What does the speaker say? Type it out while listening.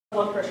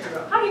blood pressure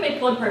go? How do you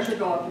make blood pressure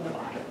go up in the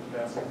body?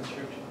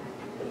 Vasoconstriction.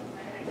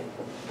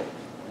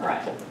 All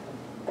right.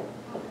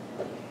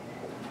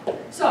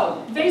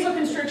 So,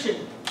 vasoconstriction.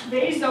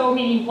 Vaso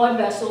meaning blood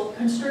vessel,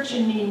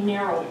 constriction meaning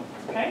narrowing,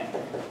 okay?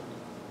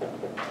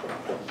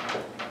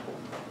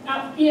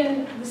 Now,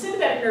 in the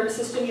sympathetic nervous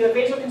system, you have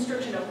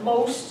vasoconstriction of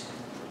most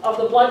of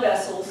the blood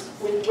vessels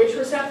with which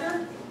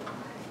receptor?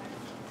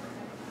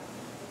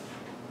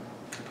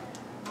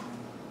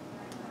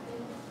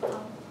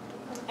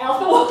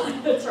 Alpha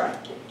 1, that's right.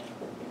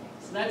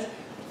 So that's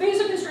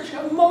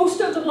vasoconstriction of most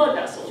of the blood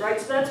vessels,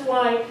 right? So that's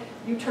why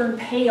you turn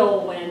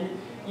pale when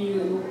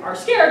you are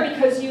scared,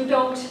 because you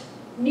don't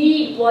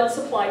need blood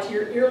supply to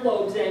your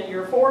earlobes and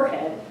your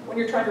forehead when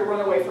you're trying to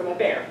run away from a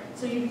bear.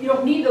 So you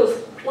don't need those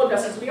blood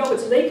vessels to be open,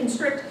 so they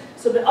constrict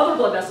so that other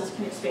blood vessels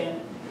can expand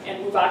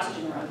and move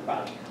oxygen around your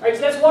body. All right,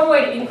 so that's one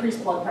way to increase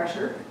blood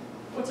pressure.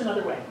 What's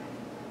another way?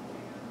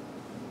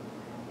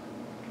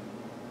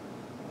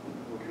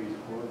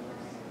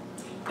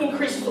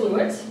 Increase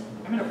fluids.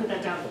 I'm going to put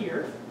that down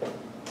here.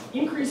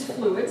 Increase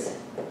fluids.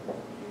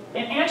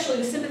 And actually,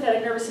 the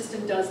sympathetic nervous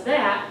system does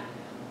that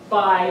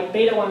by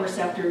beta-1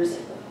 receptors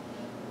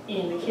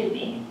in the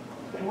kidney.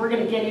 And we're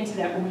going to get into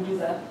that when we do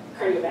the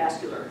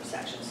cardiovascular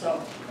section,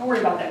 so don't worry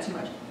about that too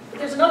much. But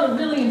there's another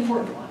really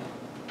important one.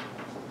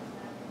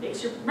 Okay,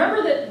 so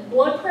remember that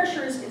blood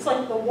pressure is, it's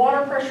like the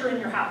water pressure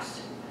in your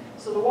house.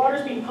 So the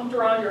water's being pumped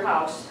around your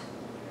house.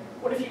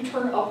 What if you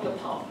turn up the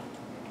pump?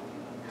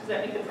 Does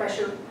that make the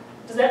pressure,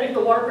 does that make the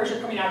water pressure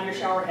coming out of your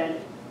shower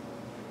head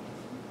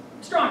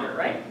stronger,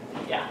 right?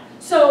 Yeah.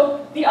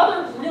 So the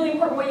other really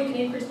important way you can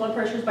increase blood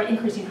pressure is by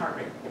increasing heart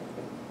rate.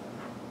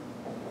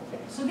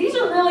 So these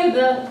are really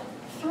the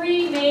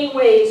three main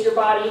ways your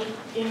body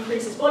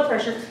increases blood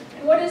pressure.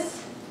 And what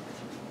is?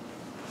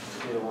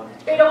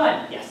 Beta-1.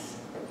 Beta-1, yes.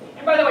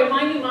 And by the way,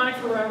 my mnemonic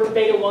for remember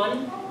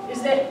beta-1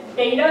 is that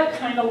beta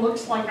kind of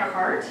looks like a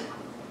heart,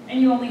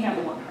 and you only have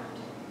one heart.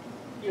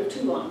 You have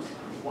two lungs,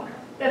 one heart.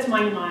 That's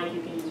my mnemonic,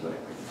 you can use whatever.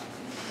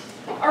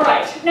 All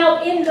right,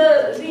 now in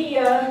the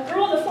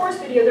Girl in the Forest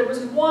video, there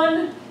was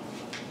one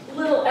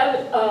little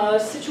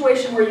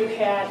situation where you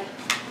had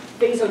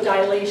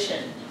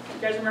vasodilation.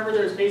 You guys remember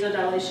there was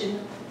vasodilation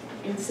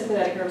in the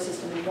sympathetic nervous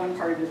system in one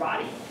part of your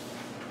body?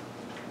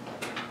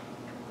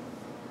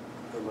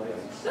 The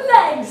legs. The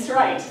legs,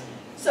 right.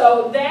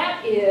 So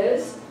that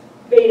is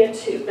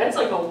beta-2. That's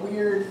like a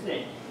weird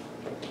thing.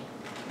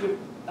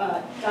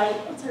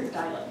 What's our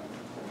dilate?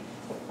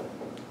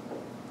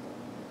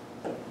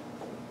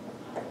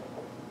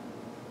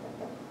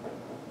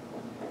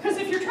 Because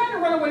if you're trying to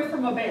run away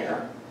from a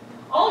bear,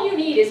 all you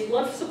need is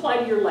blood supply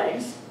to your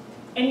legs,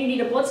 and you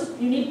need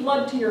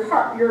blood to your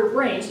heart, your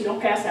brain, so you don't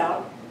pass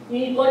out. You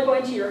need blood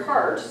going to your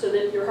heart so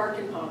that your heart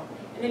can pump,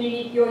 and then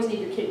you always need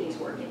your kidneys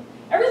working.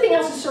 Everything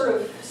else is sort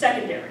of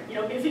secondary. You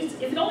know, if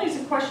it only is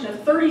a question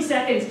of 30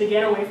 seconds to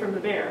get away from the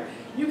bear,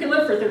 you can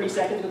live for 30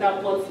 seconds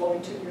without blood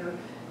flowing to your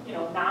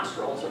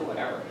nostrils or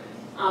whatever.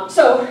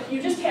 So you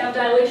just have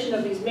dilation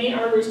of these main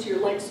arteries to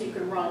your legs so you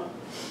can run.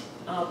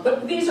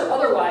 But these are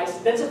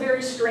otherwise, that's a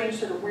very strange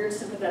sort of weird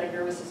sympathetic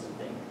nervous system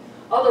thing.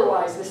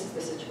 Otherwise, this is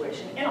the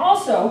situation. And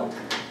also,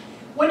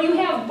 when you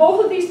have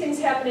both of these things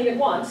happening at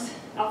once,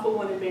 alpha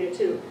 1 and beta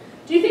 2,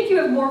 do you think you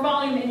have more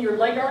volume in your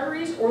leg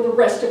arteries or the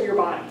rest of your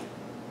body?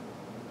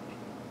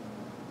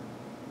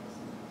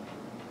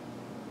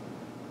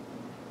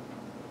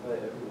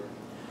 Everywhere.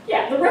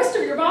 Yeah, the rest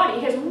of your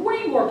body has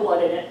way more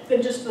blood in it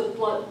than just the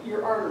blood,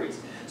 your arteries.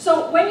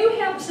 So when you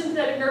have the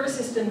sympathetic nervous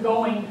system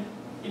going,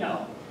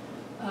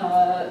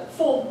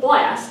 full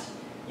blast,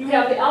 you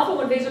have the alpha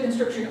 1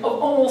 vasoconstriction of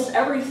almost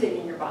everything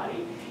in your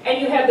body, and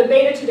you have the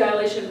beta 2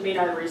 dilation of the main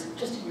arteries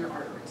just in your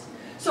arteries.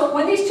 So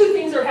when these two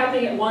things are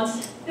happening at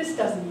once, this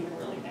doesn't even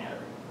really matter.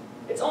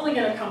 It's only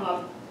going to come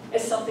up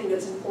as something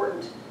that's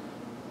important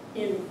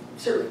in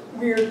sort of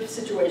weird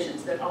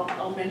situations that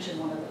I'll mention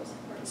one of those.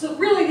 So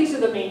really these are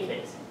the main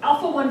things.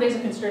 Alpha 1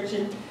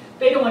 vasoconstriction,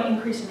 beta 1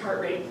 increase in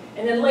heart rate,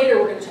 and then later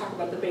we're going to talk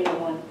about the beta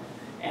 1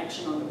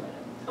 action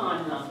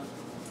on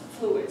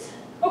fluids.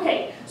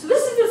 Okay, so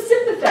this is the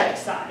sympathetic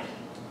side.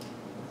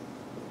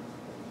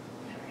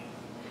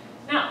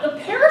 Now, the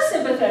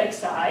parasympathetic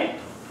side,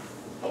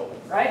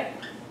 right?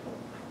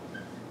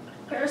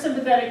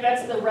 Parasympathetic,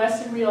 that's the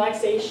rest and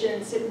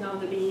relaxation, sitting on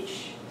the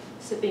beach,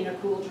 sipping a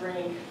cool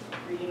drink,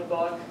 reading a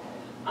book.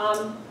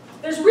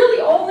 There's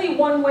really only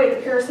one way the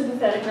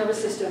parasympathetic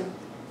nervous system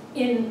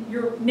in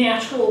your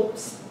natural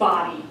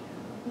body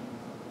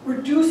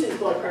reduces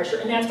blood pressure,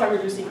 and that's by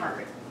reducing heart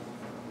rate.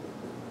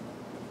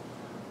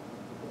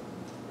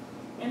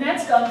 And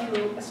that's done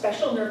through a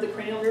special nerve, the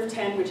cranial nerve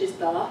 10, which is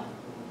the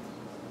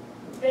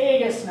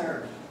vagus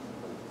nerve.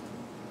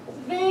 The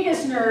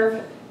vagus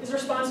nerve is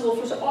responsible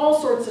for all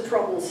sorts of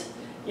troubles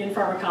in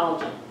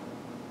pharmacology.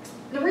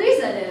 The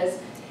reason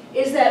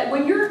is that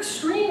when you're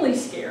extremely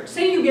scared,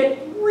 say you get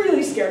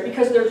really scared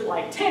because there's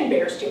like 10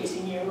 bears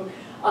chasing you,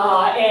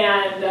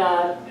 and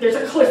there's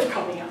a cliff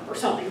coming up or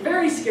something, a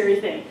very scary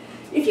thing.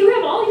 If you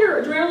have all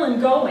your adrenaline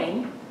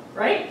going,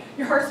 right,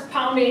 your heart's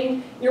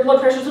pounding, your blood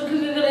pressure's, and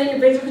your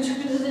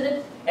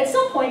vasoconstriction, at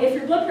point, if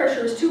your blood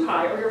pressure is too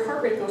high or your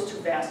heart rate goes too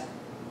fast,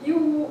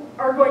 you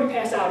are going to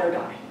pass out or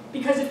die.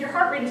 Because if your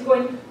heart rate is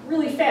going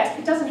really fast,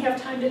 it doesn't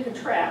have time to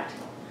contract.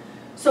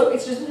 So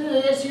it's just,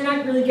 so you're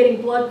not really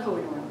getting blood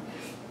going around.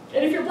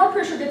 And if your blood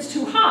pressure gets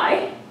too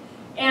high,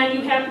 and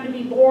you happen to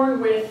be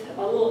born with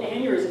a little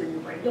aneurysm in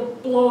your brain, you'll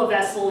blow a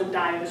vessel and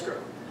die in a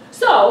stroke.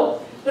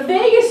 So the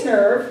vagus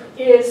nerve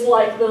is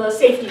like the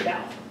safety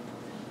valve.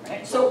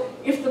 Right? So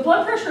if the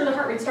blood pressure and the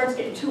heart rate starts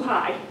getting too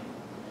high,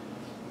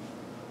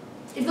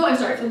 if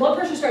the blood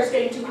pressure starts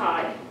getting too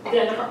high,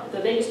 then the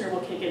vagus nerve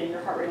will kick in and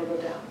your heart rate will go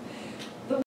down.